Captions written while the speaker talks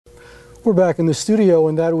We're back in the studio,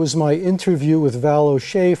 and that was my interview with Val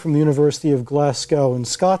O'Shea from the University of Glasgow in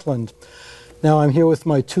Scotland. Now I'm here with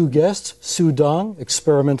my two guests, Sue Dong,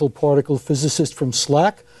 experimental particle physicist from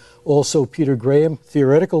SLAC, also Peter Graham,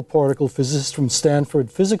 theoretical particle physicist from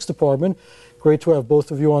Stanford Physics Department. Great to have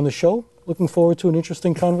both of you on the show. Looking forward to an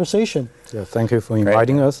interesting conversation. Yeah, thank you for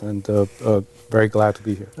inviting us, and very glad to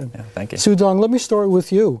be here. Yeah, thank you. Sue Dong, let me start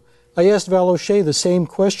with you. I asked Val O'Shea the same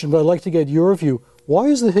question, but I'd like to get your view. Why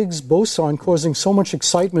is the Higgs boson causing so much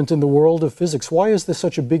excitement in the world of physics? Why is this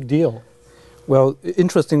such a big deal? Well,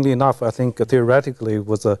 interestingly enough, I think theoretically it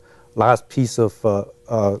was the last piece of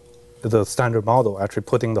the standard model, actually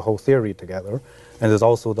putting the whole theory together. And it's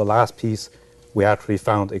also the last piece we actually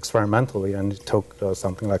found experimentally, and it took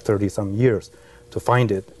something like 30-some years to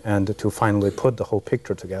find it and to finally put the whole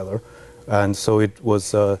picture together. And so it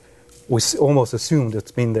was, we almost assumed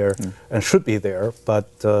it's been there and should be there, but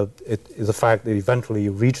it is a fact that eventually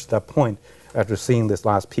you reach that point after seeing this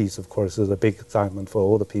last piece. Of course, is a big excitement for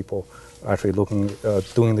all the people actually looking,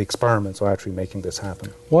 doing the experiments or actually making this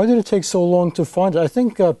happen. Why did it take so long to find it? I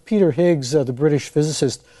think Peter Higgs, the British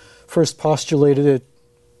physicist, first postulated it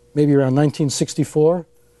maybe around 1964.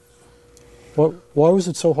 Why was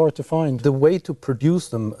it so hard to find? The way to produce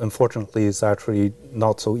them, unfortunately, is actually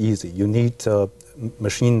not so easy. You need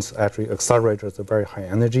machines, actually accelerators at very high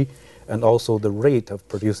energy, and also the rate of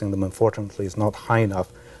producing them, unfortunately, is not high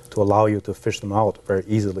enough to allow you to fish them out very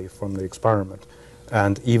easily from the experiment.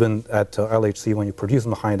 And even at LHC, when you produce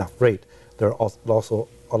them at a high enough rate, there are also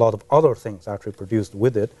a lot of other things actually produced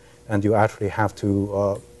with it, and you actually have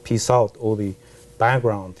to piece out all the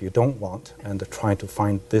background you don't want and try to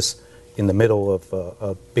find this in the middle of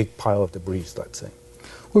a big pile of debris, let's say.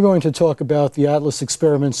 We're going to talk about the ATLAS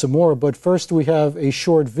experiment some more, but first we have a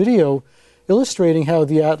short video illustrating how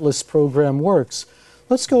the ATLAS program works.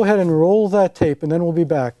 Let's go ahead and roll that tape, and then we'll be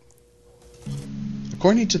back.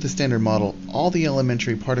 According to the Standard Model, all the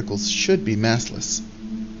elementary particles should be massless.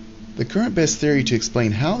 The current best theory to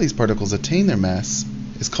explain how these particles attain their mass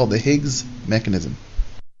is called the Higgs mechanism.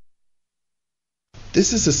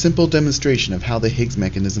 This is a simple demonstration of how the Higgs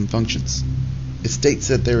mechanism functions. It states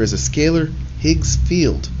that there is a scalar Higgs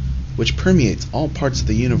field which permeates all parts of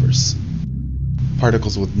the universe.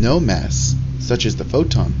 Particles with no mass, such as the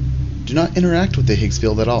photon, do not interact with the Higgs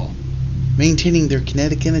field at all, maintaining their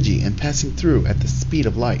kinetic energy and passing through at the speed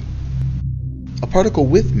of light. A particle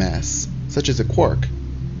with mass, such as a quark,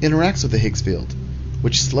 interacts with the Higgs field,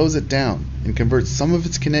 which slows it down and converts some of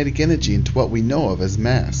its kinetic energy into what we know of as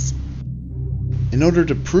mass. In order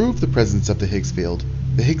to prove the presence of the Higgs field,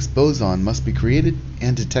 the Higgs boson must be created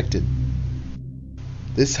and detected.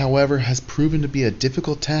 This, however, has proven to be a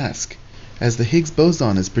difficult task, as the Higgs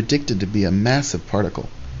boson is predicted to be a massive particle,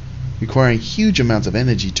 requiring huge amounts of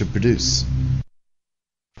energy to produce.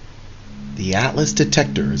 The ATLAS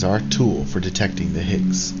detector is our tool for detecting the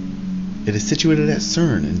Higgs. It is situated at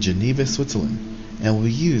CERN in Geneva, Switzerland, and will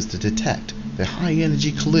be used to detect the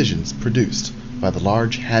high-energy collisions produced by the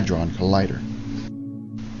Large Hadron Collider.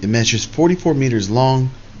 It measures 44 meters long,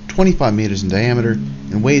 25 meters in diameter,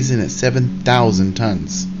 and weighs in at 7,000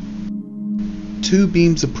 tons. Two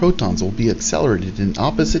beams of protons will be accelerated in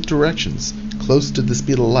opposite directions close to the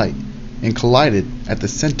speed of light and collided at the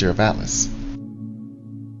center of ATLAS.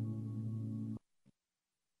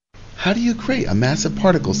 How do you create a massive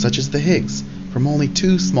particle such as the Higgs from only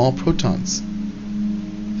two small protons?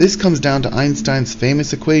 This comes down to Einstein's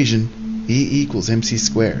famous equation E = mc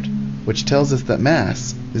squared, which tells us that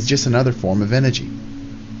mass is just another form of energy.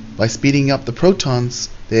 By speeding up the protons,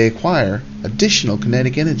 they acquire additional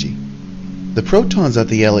kinetic energy. The protons at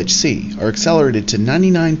the LHC are accelerated to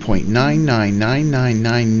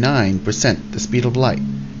 99.999999% the speed of light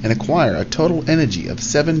and acquire a total energy of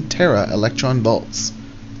 7 tera electron volts.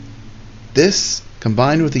 This,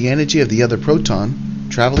 combined with the energy of the other proton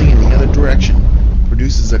traveling in the other direction,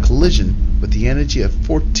 produces a collision with the energy of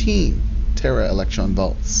 14 tera electron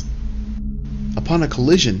volts. Upon a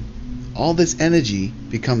collision, all this energy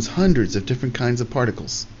becomes hundreds of different kinds of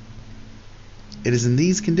particles. It is in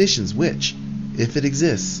these conditions which, if it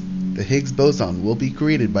exists, the Higgs boson will be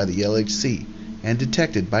created by the LHC and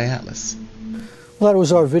detected by ATLAS. Well, that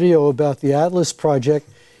was our video about the ATLAS project.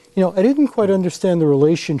 You know, I didn't quite understand the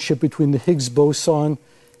relationship between the Higgs boson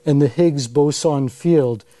and the Higgs boson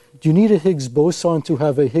field. Do you need a Higgs boson to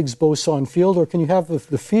have a Higgs boson field, or can you have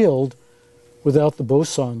the field without the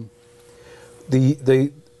boson?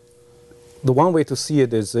 The one way to see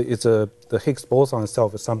it is the Higgs boson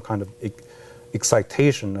itself is some kind of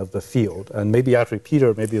excitation of the field, and maybe actually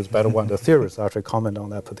Peter maybe is better one, the theorist, actually comment on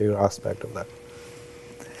that particular aspect of that.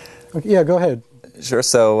 Okay, yeah, go ahead. Sure.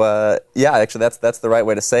 So, yeah, actually, that's the right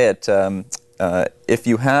way to say it. If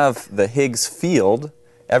you have the Higgs field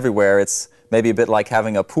everywhere, it's maybe a bit like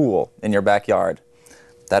having a pool in your backyard.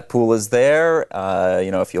 That pool is there.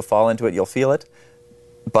 If you fall into it, you'll feel it.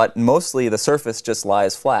 But mostly, the surface just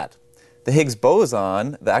lies flat. The Higgs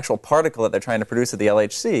boson, the actual particle that they're trying to produce at the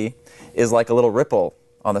LHC, is like a little ripple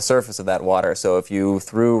on the surface of that water. So if you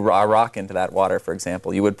threw a rock into that water, for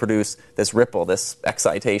example, you would produce this ripple, this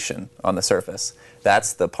excitation on the surface.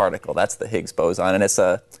 That's the particle. That's the Higgs boson. And it's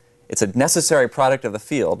a necessary product of the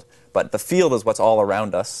field, but the field is what's all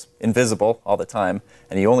around us, invisible all the time.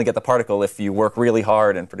 And you only get the particle if you work really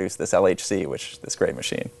hard and produce this LHC, which is this great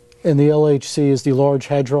machine. And the LHC is the Large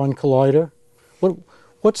Hadron Collider.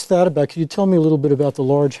 What's that about? Can you tell me a little bit about the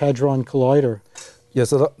Large Hadron Collider?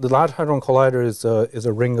 Yes, so the Large Hadron Collider is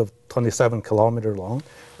a ring of 27 kilometers long,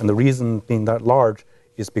 and the reason being that large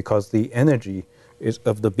is because the energy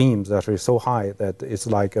of the beams is actually so high that it's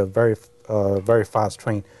like a very fast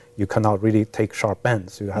train. You cannot really take sharp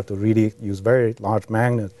bends. You have to really use very large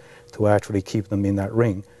magnets to actually keep them in that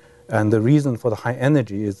ring. And the reason for the high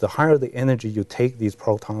energy is the higher the energy you take these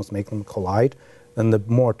protons, make them collide, then the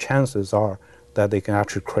more chances are that they can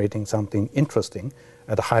actually creating something interesting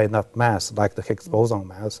at a high enough mass, like the Higgs boson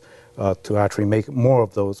mass, to actually make more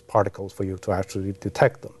of those particles for you to actually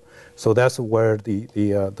detect them. So that's where the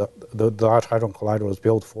Large Hadron Collider was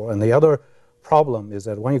built for. And the other problem is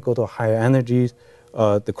that when you go to higher energies,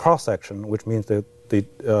 the cross-section, which means that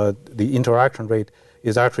the interaction rate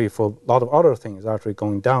is actually, for a lot of other things, actually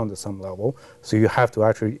going down to some level. So you have to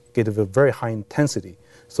actually get a very high intensity.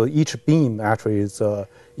 So each beam actually is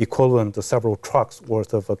equivalent to several trucks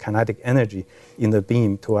worth of kinetic energy in the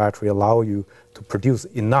beam to actually allow you to produce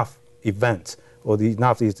enough events or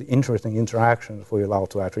enough these interesting interactions for you allow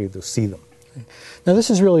to actually to see them. Now this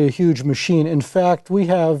is really a huge machine. In fact, we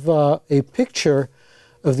have a picture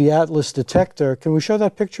of the Atlas detector. Can we show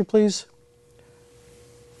that picture, please?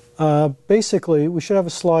 Basically, we should have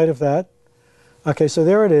a slide of that. Okay, so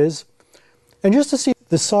there it is. And just to see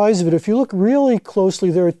the size of it, if you look really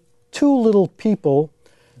closely, there are two little people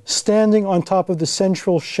standing on top of the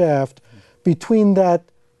central shaft between that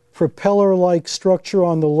propeller-like structure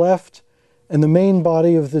on the left and the main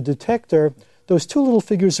body of the detector. Those two little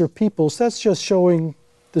figures are people, so that's just showing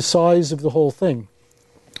the size of the whole thing.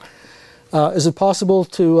 Is it possible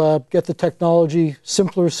to get the technology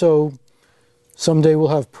simpler so someday we'll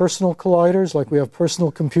have personal colliders like we have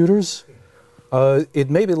personal computers? It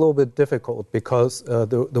may be a little bit difficult because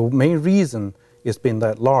the main reason it's been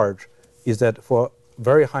that large is that for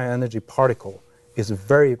very high energy particle is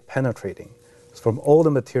very penetrating. From all the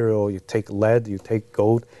material, you take lead, you take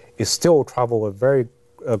gold, it still travel a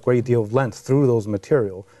great deal of length through those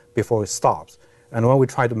material before it stops. And when we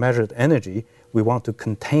try to measure the energy, we want to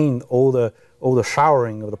contain all the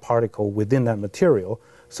showering of the particle within that material.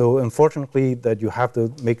 So unfortunately, that you have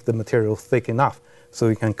to make the material thick enough so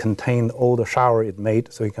you can contain all the shower it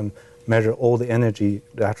made, so you can measure all the energy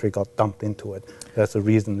that actually got dumped into it. That's the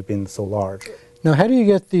reason it's been so large. Now, how do you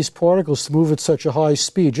get these particles to move at such a high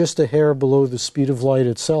speed, just a hair below the speed of light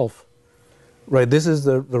itself? Right, this is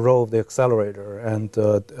the role of the accelerator, and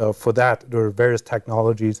for that, there are various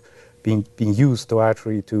technologies being used to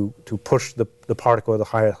actually to push the particle at a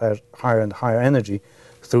higher and higher energy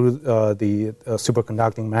through the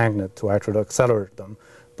superconducting magnet to actually accelerate them.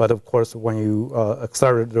 But of course, when you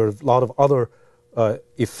accelerate, there are a lot of other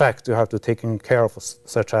effects you have to take care of,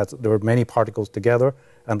 such as there are many particles together,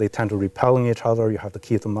 and they tend to repelling each other. You have to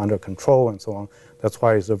keep them under control and so on. That's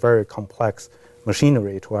why it's a very complex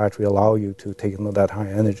machinery to actually allow you to take them to that high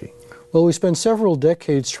energy. Well, we spent several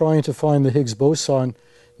decades trying to find the Higgs boson.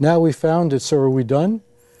 Now we found it, so are we done?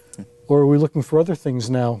 Or are we looking for other things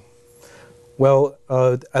now? Well,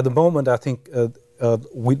 at the moment, I think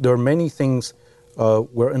there are many things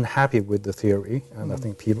we're unhappy with the theory, and I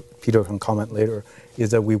think Peter can comment later,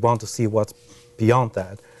 is that we want to see what's beyond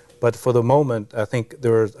that. But for the moment, I think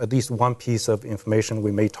there's at least one piece of information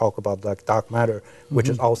we may talk about, like dark matter, which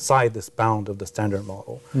is outside this bound of the standard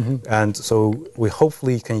model. And so we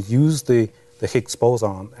hopefully can use the Higgs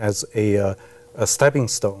boson as a stepping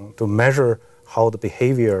stone to measure how the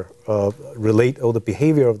behavior of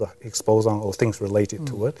the Higgs boson or things related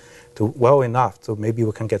to it, to well enough so maybe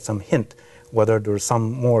we can get some hint whether there's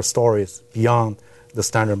some more stories beyond the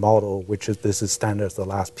standard model, which is this is standard as the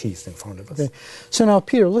last piece in front of us. Okay. So now,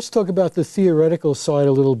 Peter, let's talk about the theoretical side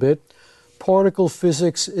a little bit. Particle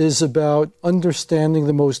physics is about understanding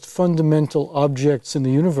the most fundamental objects in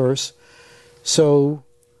the universe. So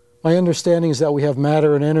my understanding is that we have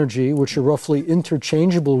matter and energy, which are roughly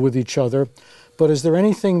interchangeable with each other. But is there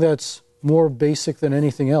anything that's more basic than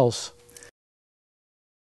anything else?